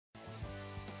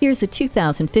Here's a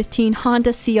 2015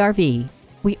 Honda CR-V.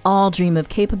 We all dream of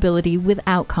capability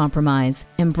without compromise.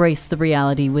 Embrace the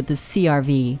reality with the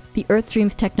CR-V. The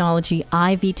Earthdreams technology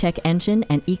i-VTEC engine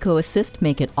and Eco Assist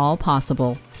make it all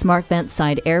possible. Smart vent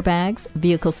side airbags,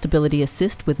 vehicle stability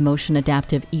assist with motion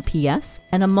adaptive EPS,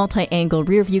 and a multi-angle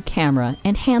rear view camera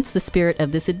enhance the spirit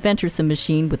of this adventuresome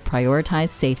machine with prioritized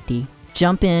safety.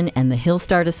 Jump in and the Hill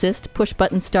Start Assist, push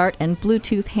button start, and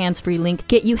Bluetooth hands-free link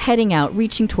get you heading out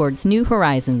reaching towards new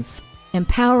horizons.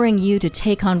 Empowering you to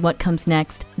take on what comes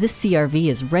next, this CR-V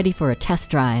is ready for a test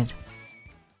drive.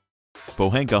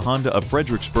 Pohanka Honda of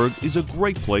Fredericksburg is a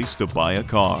great place to buy a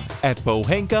car. At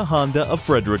Pohanka Honda of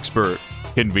Fredericksburg,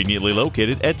 conveniently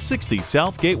located at 60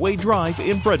 South Gateway Drive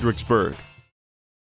in Fredericksburg.